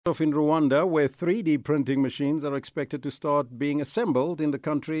In Rwanda, where 3D printing machines are expected to start being assembled in the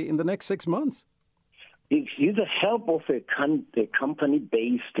country in the next 6 months. It's with the help of a company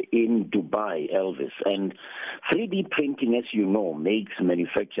based in Dubai, Elvis. And 3D printing, as you know, makes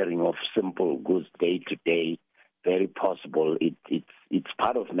manufacturing of simple goods day to day very possible. It's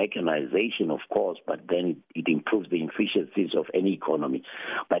part of mechanization, of course, but then it improves the efficiencies of any economy.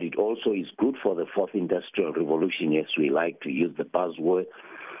 But it also is good for the fourth industrial revolution, as we like to use the buzzword.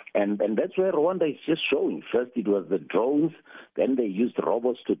 And that's where Rwanda is just showing. First, it was the drones. Then they used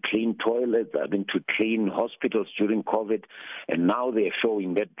robots to clean toilets, to clean hospitals during COVID. And now they're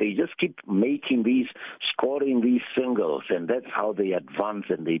showing that they just keep scoring these singles. And that's how they advance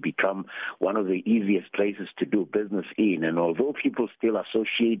and they become one of the easiest places to do business in. And although people still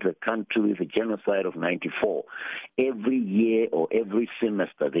associate the country with the genocide of 94, every year or every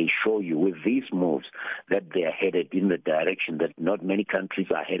semester they show you with these moves that they are headed in the direction that not many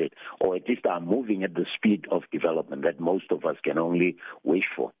countries are headed, or at least are moving at the speed of development that most of us can only wish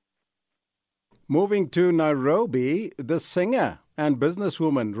for. Moving to Nairobi, the singer and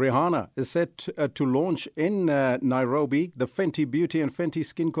businesswoman Rihanna is set to launch in Nairobi the Fenty Beauty and Fenty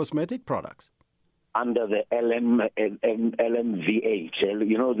Skin cosmetic products. Under the LMVH.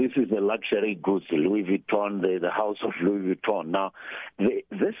 You know, this is the luxury goods, Louis Vuitton, the house of Louis Vuitton. Now,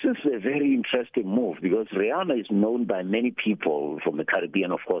 this is a very interesting move because Rihanna is known by many people from the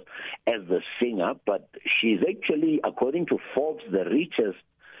Caribbean, of course, as the singer, but she's actually, according to Forbes, the richest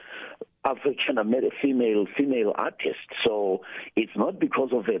African-American female artist. So it's not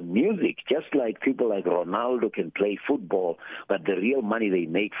because of her music, just like people like Ronaldo can play football, but the real money they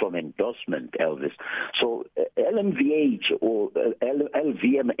make from endorsement, Elvis. So LMVH or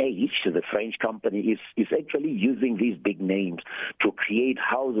LVMH, the French company, is actually using these big names to create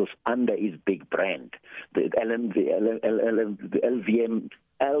houses under its big brand. The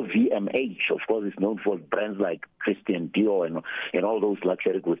LVMH, of course, is known for brands like Christian Dior and all those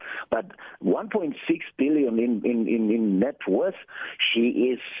luxury goods. But 1.6 billion in net worth,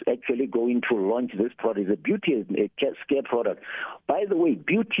 she is actually going to launch this product. It's a beauty and care product. By the way,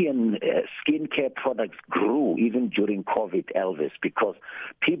 beauty and skincare products grew even during COVID, Elvis, because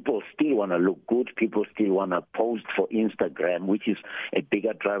people still want to look good. People still want to post for Instagram, which is a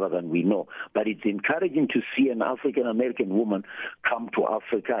bigger driver than we know. But it's encouraging to see an African-American woman come to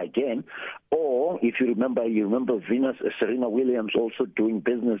Africa again. Or, if you remember Serena Williams also doing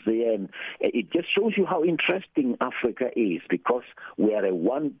business there. And it just shows you how interesting Africa is because we are a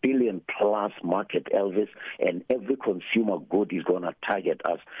 1 billion plus market, Elvis, and every consumer good is going to target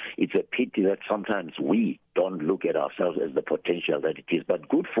us. It's a pity that sometimes we don't look at ourselves as the potential that it is. But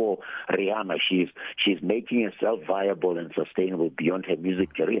good for Rihanna. She's making herself viable and sustainable beyond her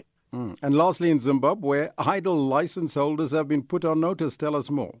music career. And lastly, in Zimbabwe, idle license holders have been put on notice. Tell us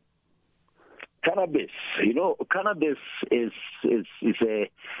more. Cannabis, cannabis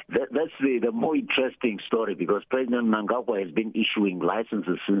that's the more interesting story because President Mnangagwa has been issuing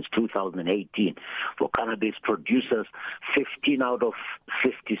licenses since 2018 for cannabis producers. 15 out of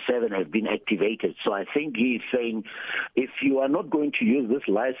 57 have been activated. So I think he's saying, if you are not going to use this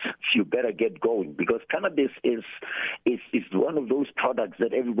license, you better get going because cannabis is one of those products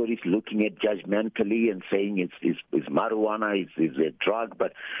that everybody's looking at judgmentally and saying it's marijuana, it's a drug,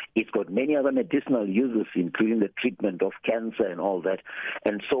 but it's got many other medicinal uses, including the treatment of cancer and all that.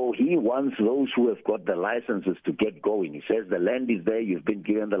 And so he wants those who have got the licenses to get going. He says the land is there, you've been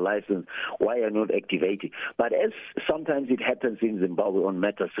given the license, why are you not activating? But as sometimes it happens in Zimbabwe on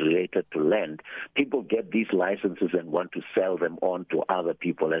matters related to land, people get these licenses and want to sell them on to other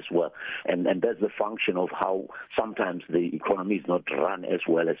people as well. And that's the function of how sometimes the economy is not run as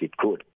well as it could.